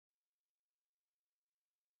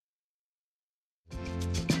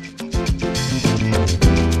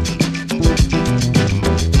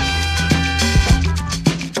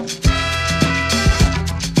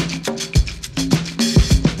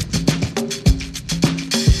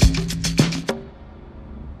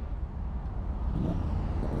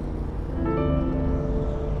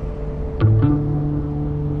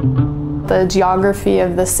the geography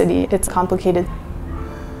of the city. It's complicated.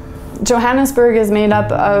 Johannesburg is made up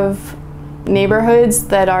of neighborhoods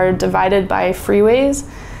that are divided by freeways.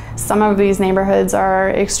 Some of these neighborhoods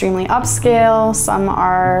are extremely upscale, some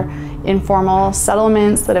are informal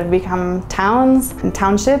settlements that have become towns and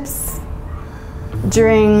townships.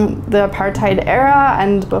 During the apartheid era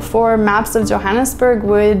and before, maps of Johannesburg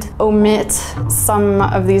would omit some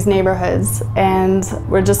of these neighborhoods and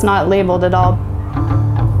were just not labeled at all.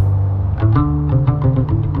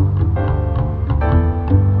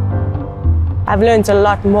 I've learned a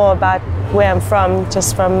lot more about where I'm from,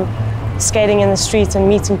 just from skating in the streets and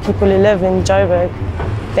meeting people who live in Joburg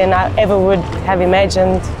than I ever would have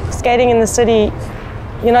imagined. Skating in the city,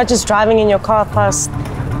 you're not just driving in your car past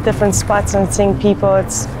different spots and seeing people,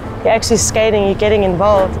 you're actually skating, you're getting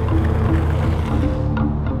involved.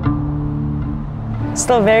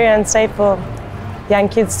 Still very unsafe for young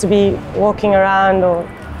kids to be walking around or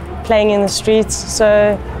playing in the streets,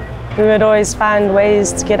 so we would always find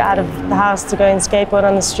ways to get out of the house to go and skateboard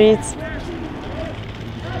on the streets.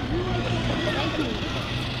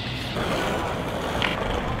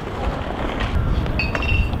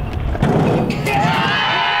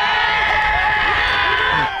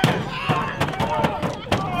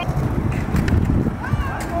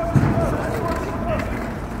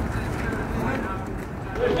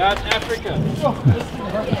 That's Africa.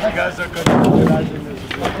 You guys are good.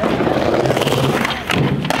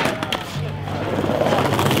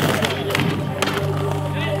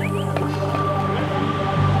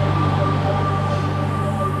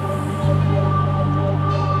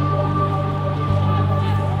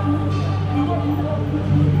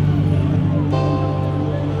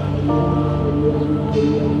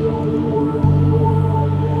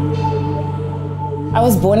 I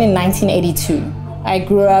was born in 1982. I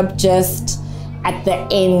grew up just at the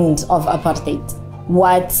end of apartheid.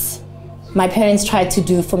 What my parents tried to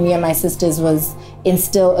do for me and my sisters was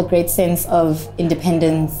instill a great sense of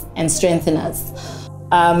independence and strength in us.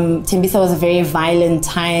 Tembisa was a very violent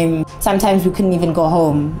time. Sometimes we couldn't even go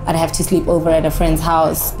home. I'd have to sleep over at a friend's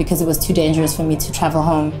house because it was too dangerous for me to travel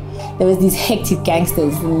home. There was these hectic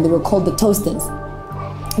gangsters, and they were called the Toasters.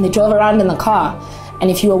 And they drove around in the car, and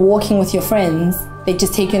if you were walking with your friends, they'd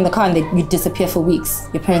just take you in the car and you'd disappear for weeks.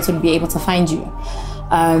 Your parents wouldn't be able to find you.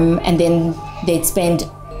 And then they'd spend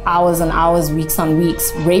hours and hours, weeks on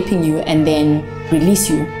weeks, raping you and then release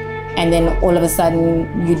you. And then all of a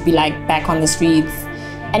sudden, you'd be like back on the streets.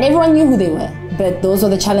 And everyone knew who they were, but those were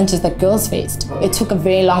the challenges that girls faced. It took a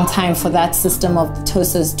very long time for that system of the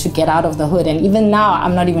Toasters to get out of the hood. And even now,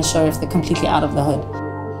 I'm not even sure if they're completely out of the hood.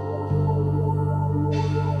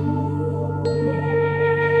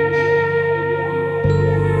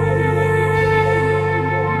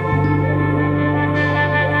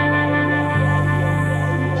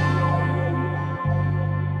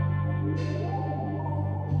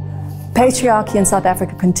 Patriarchy in South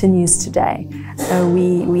Africa continues today.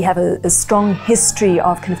 We have a strong history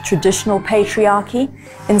of kind of traditional patriarchy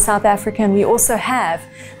in South Africa, and we also have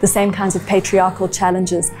the same kinds of patriarchal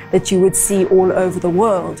challenges that you would see all over the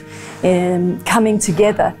world, coming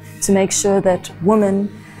together to make sure that women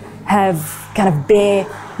have kind of bear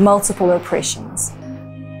multiple oppressions.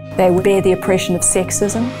 They bear the oppression of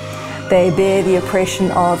sexism, they bear the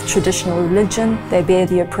oppression of traditional religion, they bear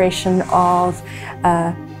the oppression of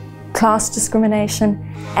class discrimination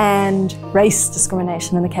and race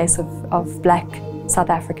discrimination in the case of black South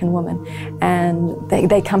African women. And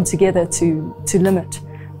they come together to limit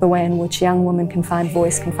the way in which young women can find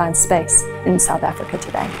voice, can find space in South Africa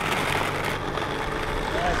today.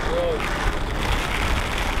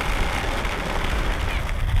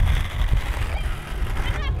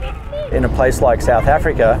 In a place like South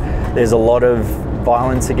Africa, there's a lot of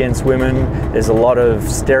violence against women, there's a lot of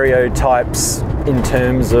stereotypes in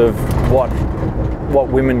terms of what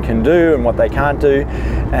women can do and what they can't do,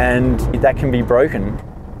 and that can be broken.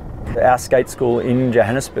 Our skate school in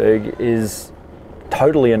Johannesburg is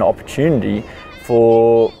totally an opportunity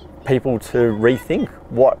for people to rethink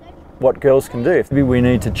what girls can do. Maybe we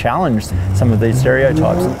need to challenge some of these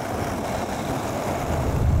stereotypes.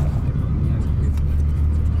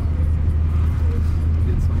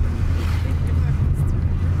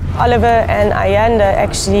 Oliver and Ayanda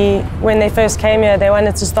actually, when they first came here, they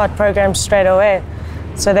wanted to start programs straight away.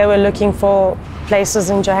 So they were looking for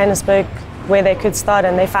places in Johannesburg where they could start,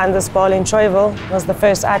 and they found this bowl in Troyville. It was the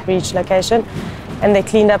first outreach location. And they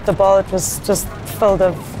cleaned up the bowl. It was just filled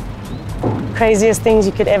of craziest things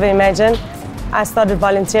you could ever imagine. I started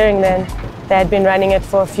volunteering then. They had been running it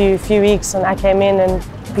for a few weeks, and I came in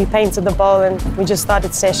and we painted the bowl, and we just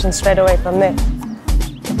started sessions straight away from there.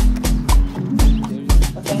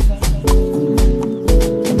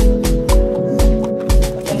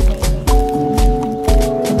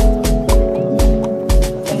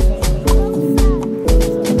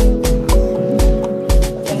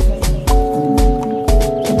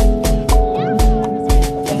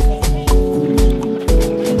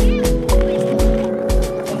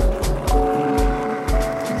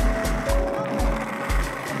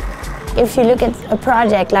 If you look at a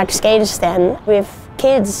project like Skateistan with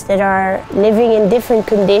kids that are living in different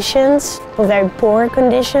conditions, or very poor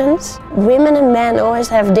conditions, women and men always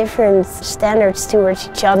have different standards towards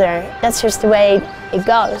each other. That's just the way it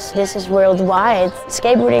goes. This is worldwide.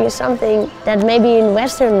 Skateboarding is something that maybe in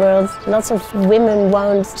Western world lots of women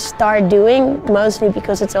won't start doing, mostly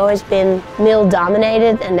because it's always been male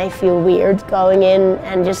dominated and they feel weird going in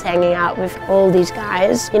and just hanging out with all these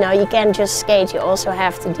guys. You know, you can't just skate, you also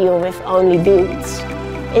have to deal with only dudes.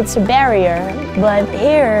 It's a barrier, but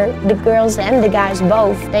here the girls and the guys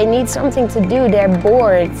both, they need something to do, they're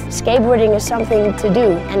bored. Skateboarding is something to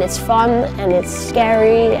do, and it's fun and it's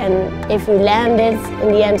scary, and if you land it,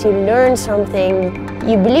 in the end you learn something,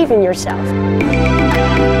 you believe in yourself.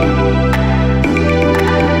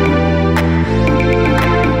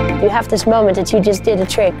 You have this moment that you just did a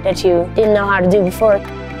trick that you didn't know how to do before.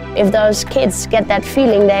 If those kids get that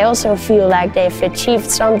feeling, they also feel like they've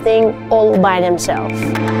achieved something all by themselves.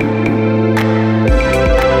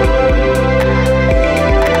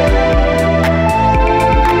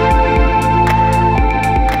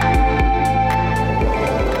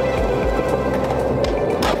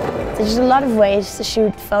 There's a lot of ways to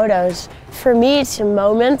shoot photos. For me, it's a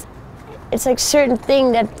moment. It's like a certain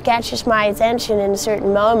thing that catches my attention in a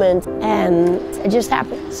certain moment, and it just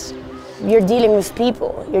happens. You're dealing with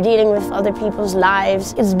people, you're dealing with other people's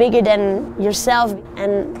lives. It's bigger than yourself,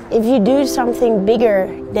 and if you do something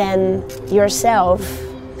bigger than yourself,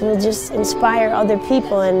 it will just inspire other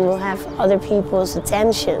people and will have other people's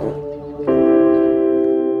attention.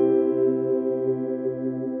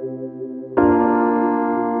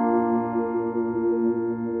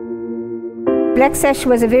 Black Sash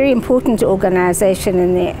was a very important organization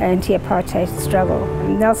in the anti-apartheid struggle.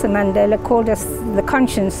 Nelson Mandela called us the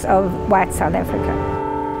conscience of white South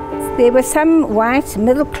Africa. There were some white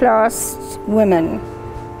middle-class women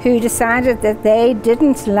who decided that they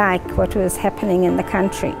didn't like what was happening in the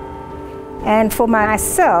country. And for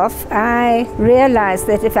myself, I realized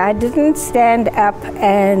that if I didn't stand up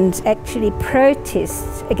and actually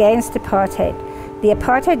protest against apartheid, the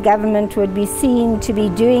apartheid government would be seen to be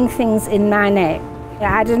doing things in my name.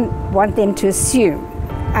 I didn't want them to assume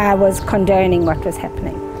I was condoning what was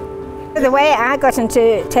happening. The way I got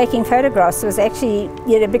into taking photographs was actually,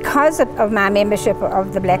 because of my membership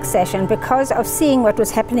of the Black Sash and because of seeing what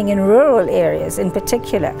was happening in rural areas in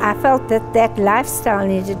particular. I felt that that lifestyle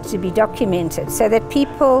needed to be documented so that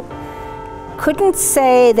people couldn't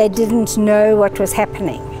say they didn't know what was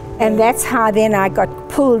happening. And that's how then I got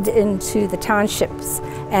pulled into the townships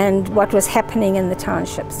and what was happening in the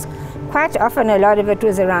townships. Quite often a lot of it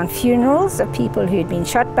was around funerals of people who had been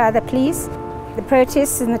shot by the police. The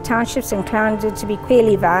protests in the townships inclined to be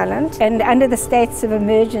fairly violent, and under the states of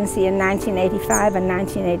emergency in 1985 and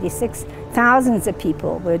 1986, thousands of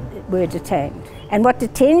people were detained. And what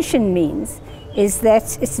detention means is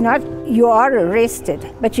that it's not you are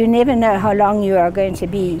arrested, but you never know how long you are going to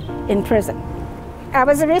be in prison. I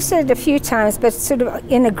was arrested a few times, but sort of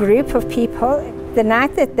in a group of people. The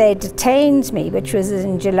night that they detained me, which was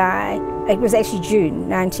in July, it was actually June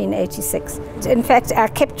 1986. In fact, I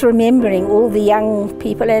kept remembering all the young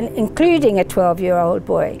people, and including a 12-year-old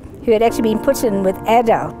boy who had actually been put in with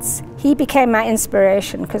adults. He became my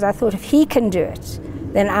inspiration because I thought if he can do it,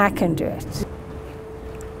 then I can do it.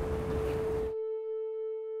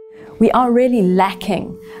 We are really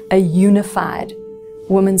lacking a unified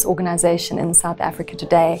women's organization in South Africa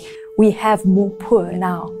today. We have more poor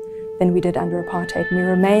now than we did under apartheid. We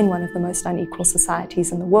remain one of the most unequal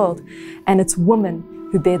societies in the world, and it's women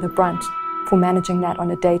who bear the brunt for managing that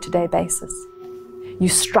on a day-to-day basis. You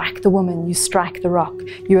strike the woman, you strike the rock.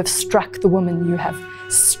 You have struck the woman, you have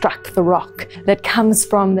struck the rock. That comes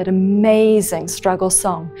from that amazing struggle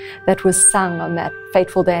song that was sung on that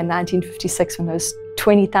fateful day in 1956 when those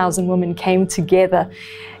 20,000 women came together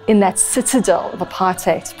in that citadel of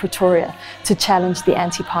apartheid, Pretoria, to challenge the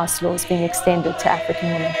anti-pass laws being extended to African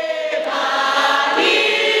women.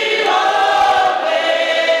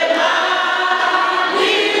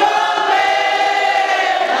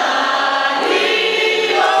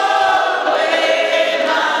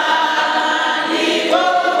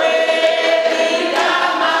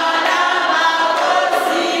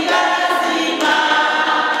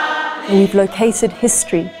 We've located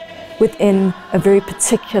history within a very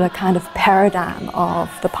particular kind of paradigm of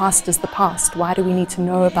the past is the past. Why do we need to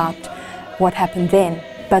know about what happened then?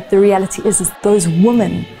 But the reality is those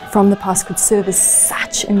women from the past could serve as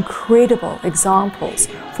such incredible examples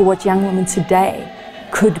for what young women today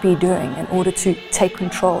could be doing in order to take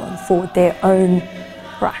control and forward their own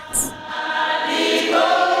rights.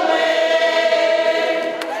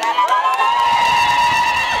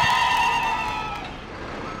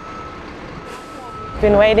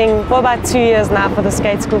 Been waiting for about 2 years now for the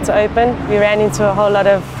skate school to open. We ran into a whole lot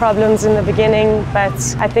of problems in the beginning, but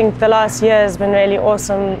I think the last year has been really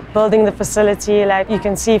awesome building the facility. Like you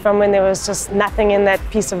can see from when there was just nothing in that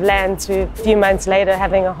piece of land to a few months later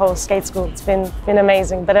having a whole skate school. It's been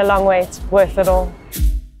amazing, but a long way. It's worth it all.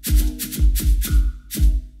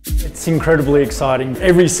 It's incredibly exciting.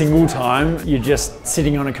 Every single time you're just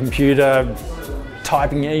sitting on a computer,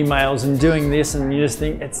 typing emails and doing this, and you just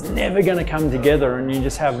think it's never going to come together, and you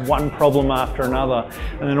just have one problem after another,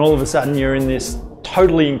 and then all of a sudden you're in this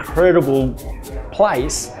totally incredible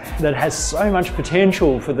place that has so much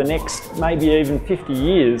potential for the next maybe even 50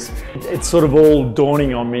 years. It's sort of all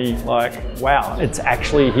dawning on me like, wow, it's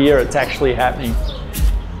actually here, it's actually happening.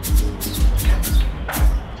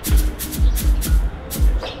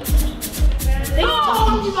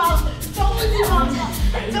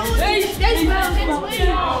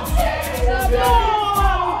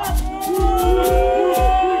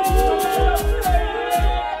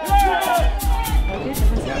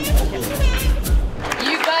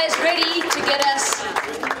 You guys ready to get us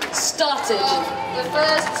started? The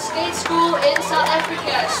first skate school in South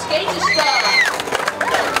Africa, Skateistan.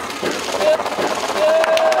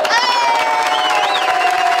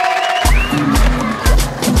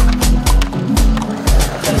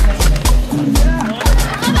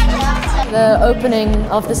 The opening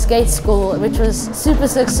of the skate school, which was super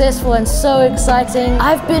successful and so exciting.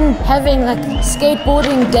 I've been having like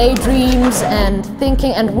skateboarding daydreams and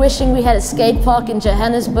thinking and wishing we had a skate park in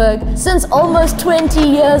Johannesburg since almost 20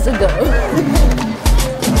 years ago.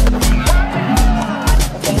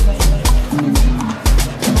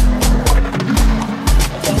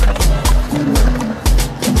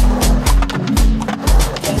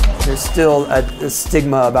 Still a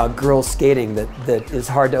stigma about girls skating that is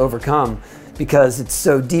hard to overcome because it's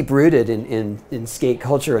so deep-rooted in skate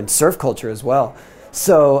culture and surf culture as well.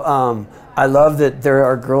 So I love that there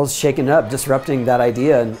are girls shaking up, disrupting that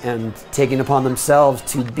idea and taking upon themselves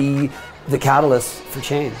to be the catalyst for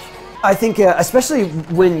change. I think especially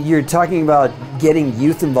when you're talking about getting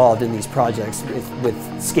youth involved in these projects with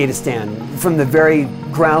Skateistan, from the very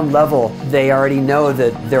ground level, they already know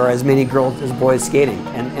that there are as many girls as boys skating,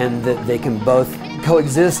 and that they can both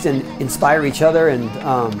coexist and inspire each other. And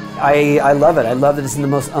I love it. I love that it's in the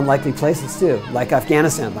most unlikely places too, like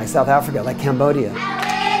Afghanistan, like South Africa, like Cambodia.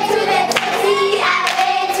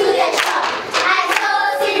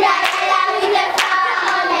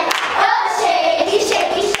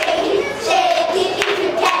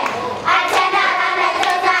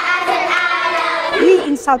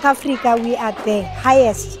 South Africa, we are the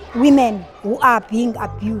highest women who are being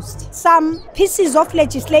abused. Some pieces of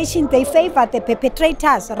legislation, they favor the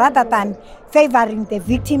perpetrators rather than favoring the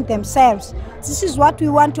victim themselves. This is what we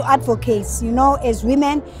want to advocate, you know, as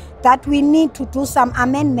women, that we need to do some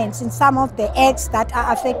amendments in some of the acts that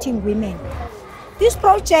are affecting women. This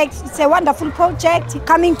project, it's a wonderful project,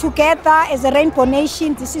 coming together as a rainbow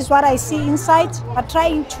nation. This is what I see inside. We're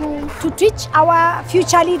trying to teach our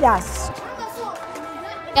future leaders.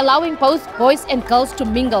 Allowing both boys and girls to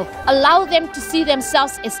mingle, allow them to see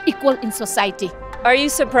themselves as equal in society. Are you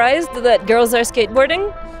surprised that girls are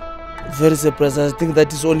skateboarding? Very surprised. I think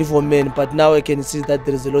that is only for men, but now I can see that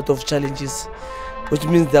there is a lot of challenges, which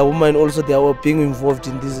means that women also, they are being involved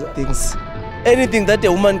in these things. Anything that a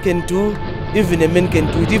woman can do, even a man can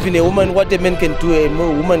do it. Even a woman, what a man can do, a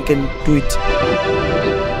woman can do it.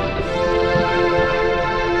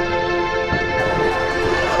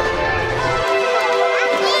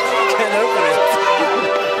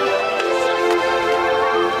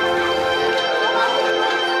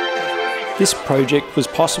 This project was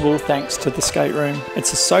possible thanks to the Skate Room.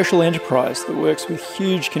 It's a social enterprise that works with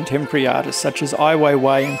huge contemporary artists such as Ai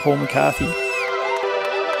Weiwei and Paul McCarthy.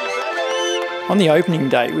 On the opening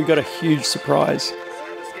day, we got a huge surprise.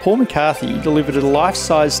 Paul McCarthy delivered a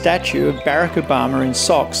life-size statue of Barack Obama in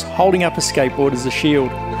socks, holding up a skateboard as a shield.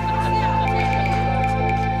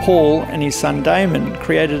 Paul and his son Damon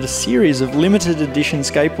created a series of limited edition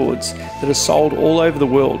skateboards that are sold all over the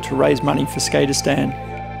world to raise money for Skateistan.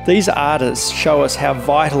 These artists show us how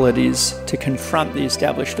vital it is to confront the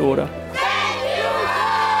established order.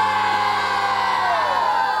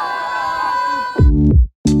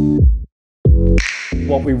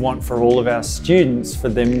 What we want for all of our students, for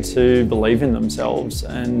them to believe in themselves,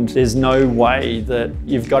 and there's no way that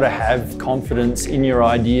you've got to have confidence in your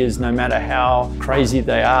ideas, no matter how crazy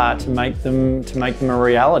they are, to make them a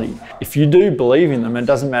reality. If you do believe in them, it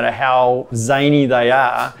doesn't matter how zany they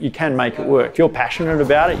are, you can make it work. If you're passionate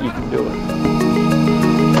about it, you can do it.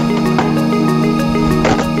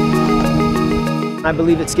 I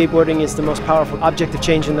believe that skateboarding is the most powerful object of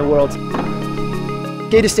change in the world.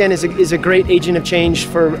 Skateistan is a great agent of change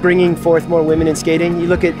for bringing forth more women in skating. You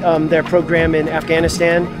look at their program in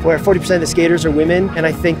Afghanistan, where 40% of the skaters are women, and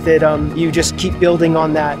I think that you just keep building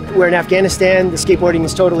on that. Where in Afghanistan, the skateboarding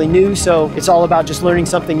is totally new, so it's all about just learning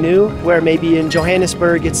something new, where maybe in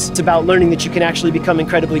Johannesburg, it's about learning that you can actually become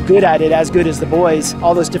incredibly good at it, as good as the boys.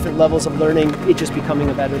 All those different levels of learning, it just becoming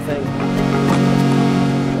a better thing.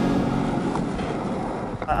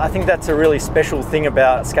 I think that's a really special thing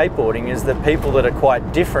about skateboarding, is that people that are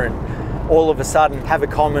quite different all of a sudden have a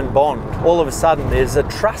common bond. All of a sudden there's a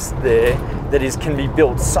trust there that can be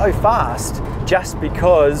built so fast just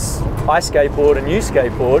because I skateboard and you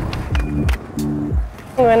skateboard.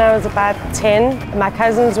 When I was about 10, my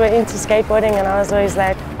cousins were into skateboarding and I was always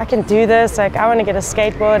like, I can do this, like I want to get a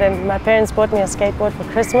skateboard, and my parents bought me a skateboard for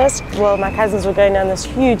Christmas. Well, my cousins were going down this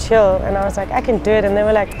huge hill and I was like, I can do it, and they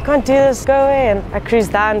were like, you can't do this, go away, and I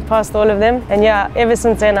cruised down past all of them, and yeah, ever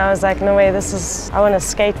since then I was like, no way, I want to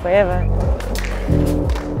skate forever.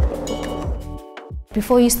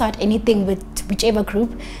 Before you start anything with whichever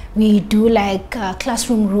group, we do like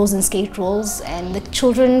classroom rules and skate rules, and the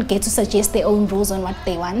children get to suggest their own rules on what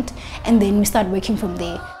they want, and then we start working from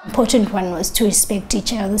there. The important one was to respect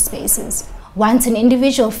each other's spaces. Once an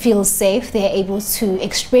individual feels safe, they're able to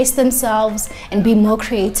express themselves and be more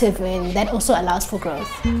creative, and that also allows for growth.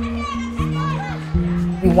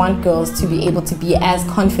 We want girls to be able to be as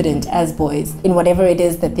confident as boys in whatever it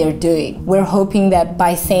is that they're doing. We're hoping that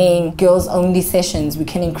by saying girls-only sessions, we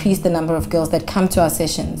can increase the number of girls that come to our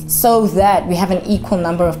sessions so that we have an equal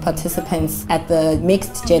number of participants at the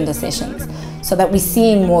mixed gender sessions, so that we're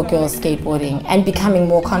seeing more girls skateboarding and becoming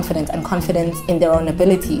more confident, and confident in their own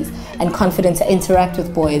abilities, and confident to interact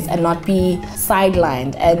with boys and not be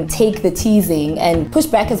sidelined and take the teasing and push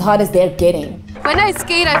back as hard as they're getting. When I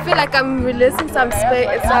skate, I feel like I'm releasing some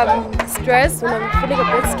stress, when I'm feeling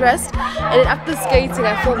a bit stressed, and then after skating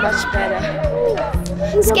I feel much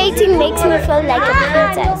better. Skating makes me feel like a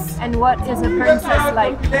princess. And what is a princess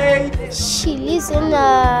like? She lives in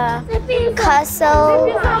a castle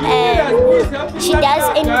and she does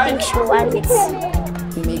anything she wants.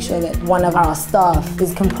 We make sure that one of our staff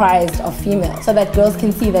is comprised of females, so that girls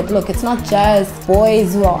can see that, look, it's not just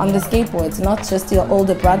boys who are on the skateboard, it's not just your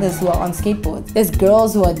older brothers who are on skateboards. There's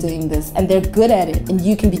girls who are doing this and they're good at it, and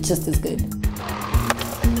you can be just as good.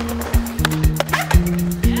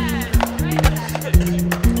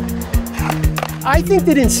 I think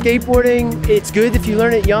that in skateboarding, it's good if you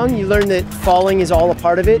learn it young. You learn that falling is all a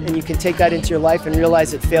part of it, and you can take that into your life and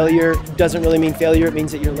realize that failure doesn't really mean failure, it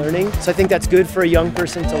means that you're learning. So I think that's good for a young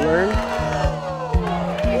person to learn.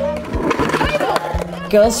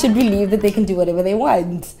 Girls should believe that they can do whatever they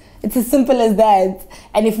want. It's as simple as that.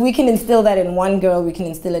 And if we can instill that in one girl, we can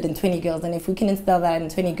instill it in 20 girls. And if we can instill that in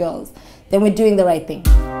 20 girls, then we're doing the right thing.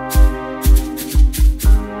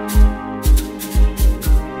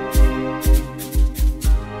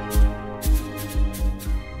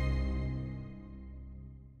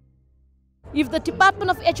 If the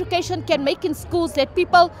Department of Education can make in schools that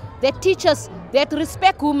people, that teachers, that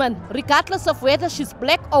respect women, regardless of whether she's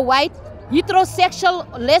black or white, heterosexual,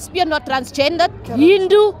 lesbian or transgender,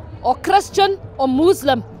 Hindu or Christian or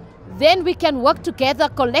Muslim, then we can work together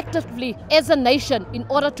collectively as a nation in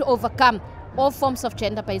order to overcome all forms of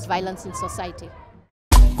gender-based violence in society.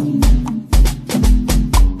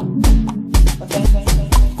 Okay.